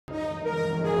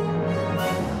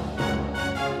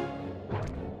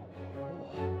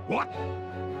What?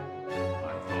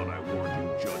 I thought I warned you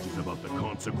judges about the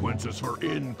consequences for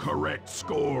incorrect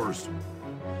scores.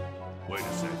 Wait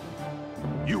a second.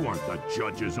 You aren't the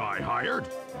judges I hired.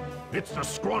 It's the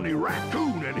scrawny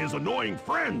raccoon and his annoying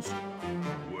friends.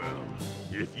 Well,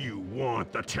 if you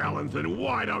want the talent, then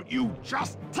why don't you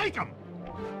just take them?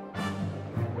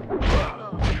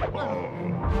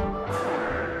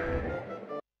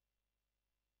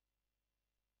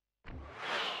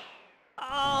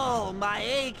 Oh, my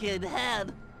aching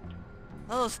head.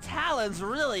 Those talons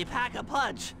really pack a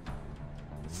punch.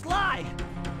 Sly!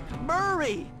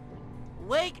 Murray!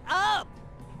 Wake up!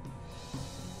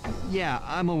 Yeah,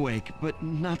 I'm awake, but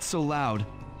not so loud.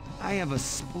 I have a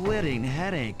splitting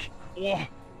headache. Where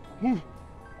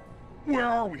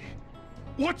are we?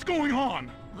 What's going on?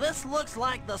 This looks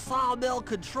like the sawmill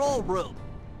control room.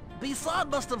 Bisson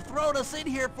must have thrown us in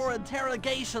here for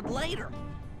interrogation later.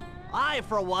 I,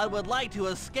 for one, would like to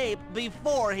escape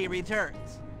before he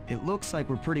returns. It looks like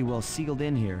we're pretty well sealed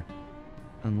in here.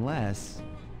 Unless...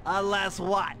 Unless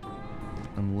what?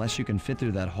 Unless you can fit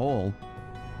through that hole.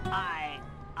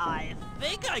 I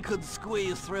think I could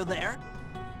squeeze through there.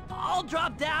 I'll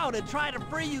drop down and try to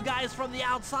free you guys from the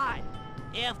outside.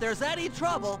 If there's any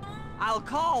trouble, I'll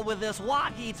call with this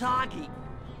walkie-talkie.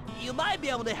 You might be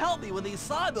able to help me with these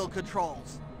sawmill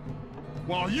controls.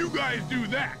 While you guys do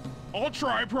that, I'll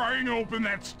try prying open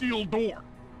that steel door.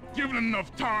 Given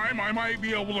enough time, I might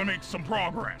be able to make some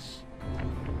progress.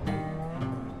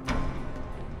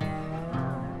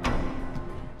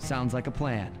 Sounds like a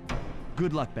plan.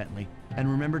 Good luck, Bentley. And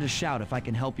remember to shout if I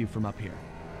can help you from up here.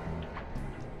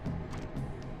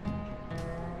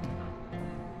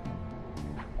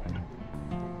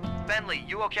 Bentley,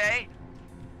 you okay?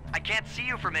 I can't see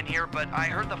you from in here, but I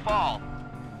heard the fall.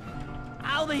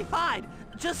 I'll be fine.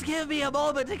 Just give me a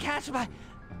moment to catch my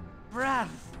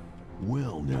breath.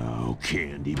 Well now,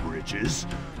 Candy Britches.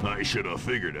 I should have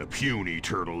figured a puny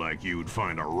turtle like you'd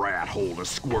find a rat hole to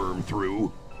squirm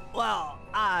through. Well,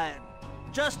 I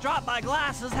just dropped my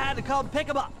glasses, had to come pick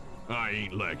them up. I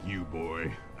ain't like you,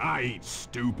 boy. I ain't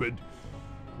stupid.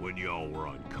 When y'all were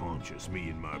unconscious, me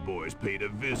and my boys paid a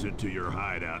visit to your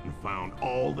hideout and found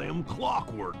all them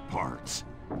clockwork parts.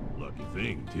 Lucky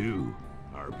thing, too.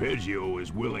 Arpeggio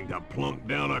is willing to plunk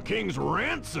down a king's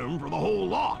ransom for the whole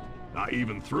lot. I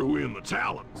even threw in the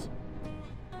talons.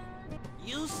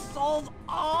 You sold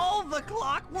all the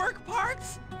clockwork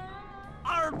parts?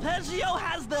 Arpeggio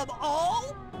has them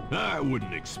all? I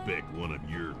wouldn't expect one of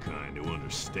your kind to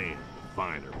understand the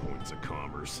finer points of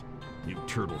commerce. You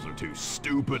turtles are too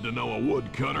stupid to know a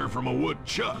woodcutter from a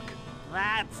woodchuck.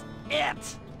 That's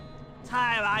it!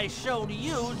 Time I showed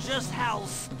you just how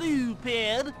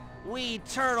stupid we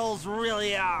turtles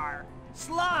really are.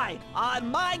 Sly,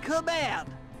 on my command!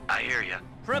 I hear you.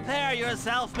 Prepare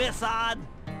yourself, Bisson!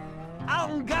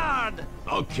 En garde!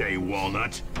 Okay,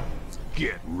 Walnut.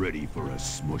 Get ready for a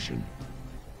smushing.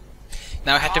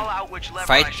 Now I had to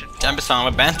fight Jambison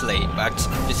with Bentley, but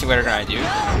you see what I do?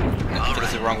 I think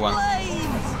it's the wrong one.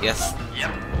 Yes.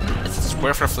 Yep. It's a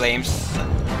square for flames,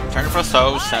 turn for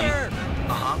souls, and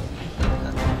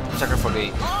circle for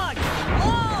the...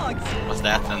 What's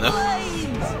that? I don't know.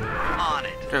 On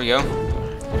it. There we go.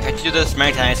 I had to do this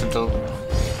many times until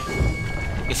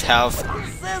his health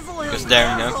goes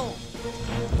down, you know.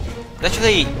 It's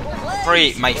actually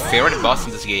probably my favorite boss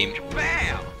in this game.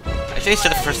 Bam! Actually, it's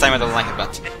the first time I don't like it,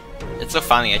 but it's so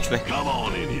funny actually. Come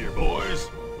on in here, boys.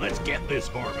 Let's get this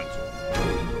varmint.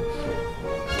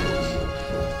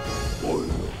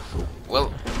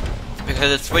 Well,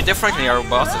 because it's way different than your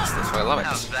bosses, that's why I love it.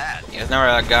 How's that? Yeah, there's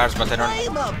never guards, but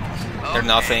they're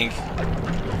nothing.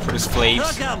 Produce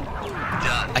flames. Done.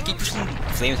 I keep pushing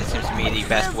flames, it seems to me the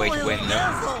best way to win, you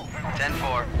know?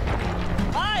 10-4.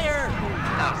 Fire!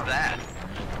 How's that?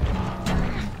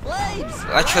 Flames!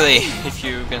 Actually, if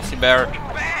you can see better,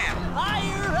 Bam!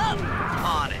 Fire up!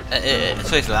 On it.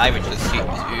 so it's live,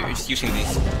 it's using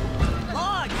these.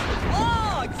 Logs!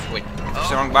 Logs! Wait, it's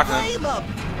the wrong button. Flame up!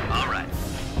 Alright.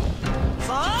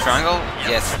 Sauce? Triangle?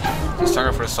 Yes. It's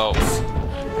triangle for the souls.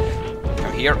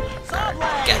 Come here.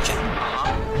 Gotcha.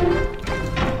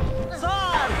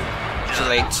 Sauce! Too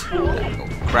late. Oh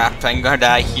crap, I'm gonna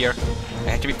die here. I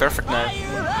have to be perfect now.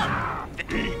 Fire up!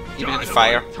 Even in the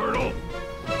fire. Turtle.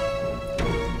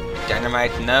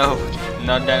 Dynamite? No.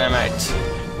 Not dynamite.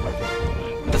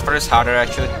 This part is harder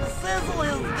actually. Sizzle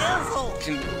his gizzle!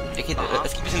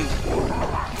 Let's keep using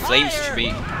flames, should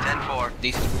be 10-4.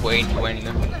 decent way to win, you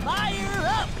know? Fire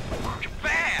up!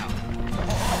 Bam!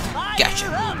 Fire Gotcha.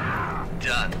 up!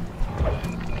 Done.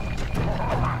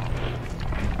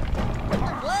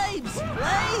 Flames!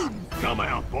 Flames! Come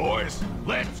out, boys.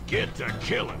 Let's get to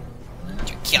killing.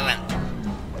 killing.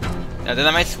 Now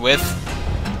dynamite with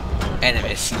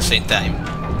enemies at the same time.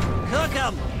 Cook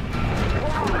 'em.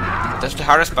 That's the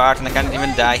hardest part, and I can't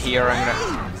even die here. I'm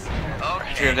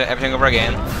gonna do everything over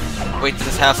again. Wait,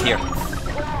 there's health here.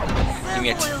 Give me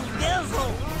it.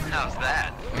 How's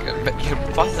that? Oh my god, but your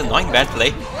boss is annoying,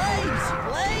 Bentley.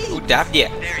 Who dabbed you?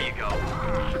 There you go.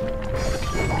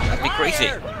 That'd be crazy.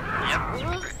 Yep.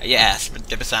 Yes, but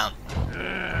dip a sound.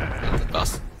 The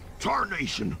boss.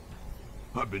 Tarnation!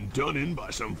 I've been done in by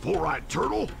some four-eyed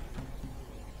turtle?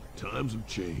 Times have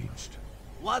changed.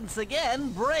 Once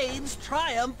again, brains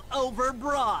triumph over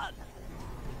brawn.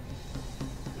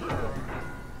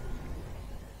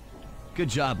 Good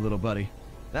job, little buddy.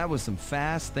 That was some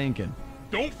fast thinking.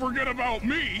 Don't forget about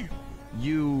me.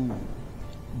 You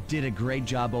did a great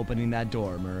job opening that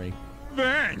door, Murray.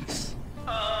 Thanks.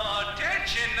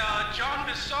 Attention, John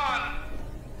Bisson.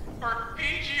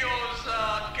 Arpeggio's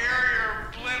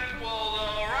carrier blimp will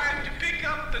arrive to pick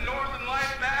up the Northern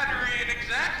Light battery in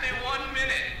exactly 1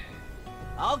 minute.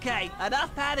 Okay,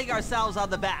 enough patting ourselves on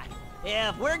the back.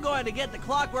 If we're going to get the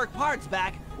clockwork parts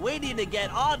back, we need to get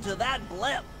onto that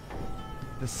blimp.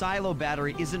 The silo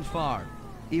battery isn't far.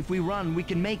 If we run, we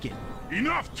can make it.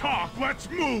 Enough talk, let's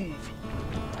move.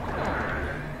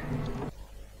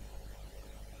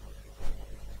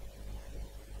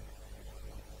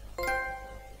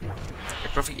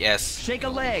 Perfect, yes. Shake a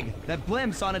leg. That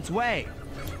blimp's on its way.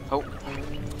 Oh,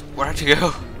 where to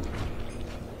go?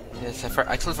 Yes,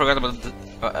 I totally forgot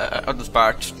about this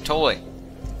part. Totally.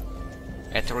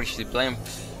 I had to reach the blimp.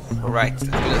 Alright, let's do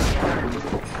this.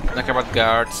 Not care about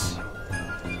guards.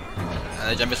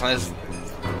 The jump is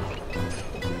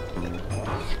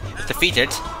defeated.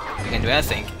 You can do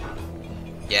anything.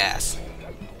 Yes.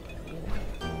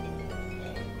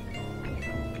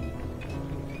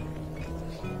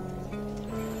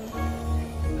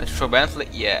 Let's throw Bentley.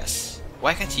 Yes.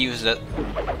 Why can't you use the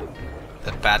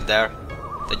pad there?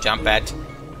 The jump pad.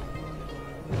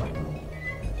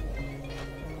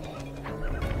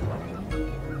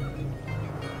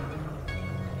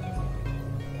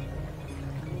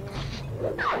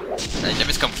 The jump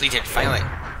is completed, finally.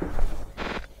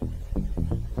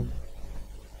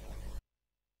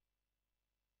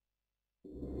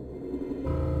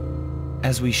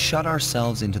 As we shut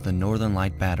ourselves into the Northern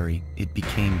Light battery, it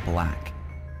became black.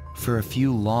 For a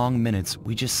few long minutes,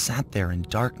 we just sat there in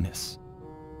darkness.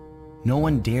 No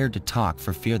one dared to talk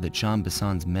for fear that Jean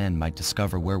Besson's men might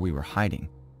discover where we were hiding.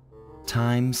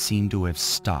 Time seemed to have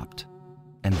stopped.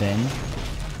 And then,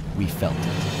 we felt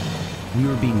it. We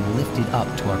were being lifted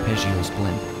up to Arpeggio's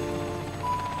blimp.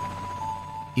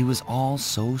 It was all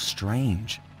so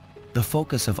strange. The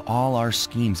focus of all our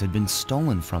schemes had been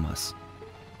stolen from us.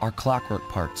 Our clockwork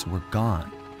parts were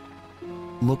gone.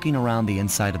 Looking around the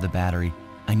inside of the battery,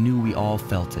 I knew we all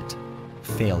felt it.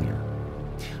 Failure.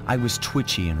 I was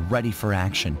twitchy and ready for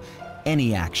action.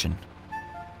 Any action.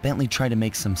 Bentley tried to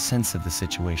make some sense of the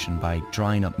situation by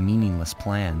drawing up meaningless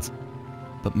plans.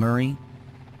 But Murray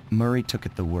took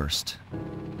it the worst.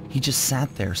 He just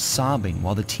sat there sobbing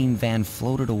while the team van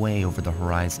floated away over the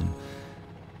horizon.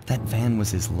 That van was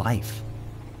his life.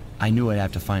 I knew I'd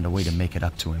have to find a way to make it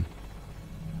up to him.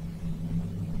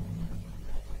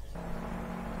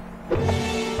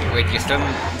 Wait, you're still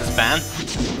in this band?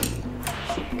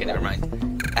 Okay, never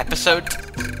mind. Episode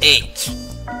 8.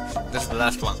 This is the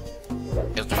last one.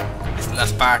 This is the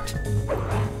last part.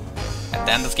 And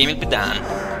then this game will be done.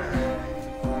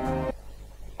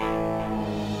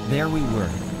 There we were,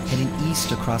 heading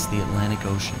east across the Atlantic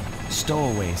Ocean,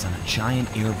 stowaways on a giant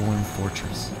airborne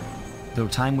fortress. Though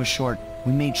time was short,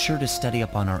 we made sure to study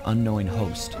up on our unknowing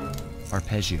host,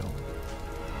 Arpeggio.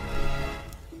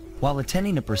 While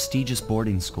attending a prestigious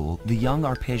boarding school, the young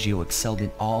Arpeggio excelled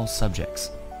in all subjects,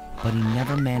 but he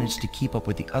never managed to keep up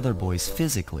with the other boys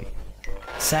physically.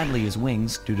 Sadly, his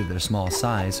wings, due to their small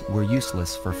size, were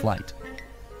useless for flight.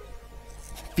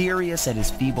 Furious at his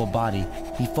feeble body,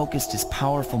 he focused his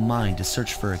powerful mind to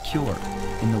search for a cure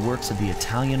in the works of the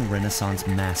Italian Renaissance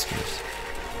masters.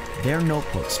 Their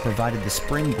notebooks provided the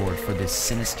springboard for this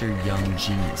sinister young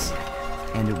genius,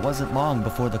 and it wasn't long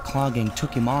before the Claw Gang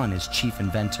took him on as chief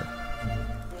inventor.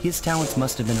 His talents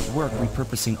must have been at work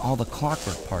repurposing all the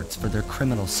clockwork parts for their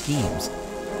criminal schemes.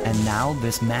 And now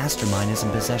this mastermind is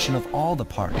in possession of all the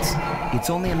parts. It's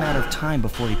only a matter of time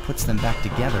before he puts them back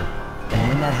together. And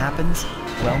when that happens,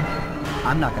 well,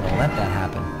 I'm not gonna let that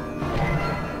happen.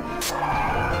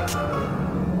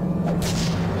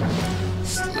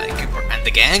 And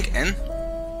the gang in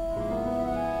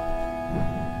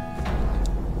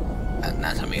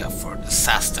Anatomy of for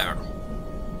Disaster.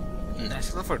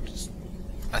 National for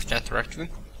Left Chat Directory.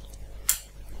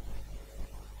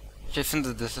 I think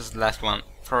that this is the last one.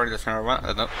 Probably the final one, I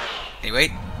don't know. Anyway,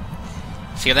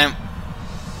 see you then.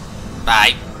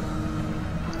 Bye.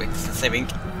 Wait, still saving.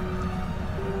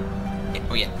 Yeah,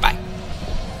 oh yeah, bye.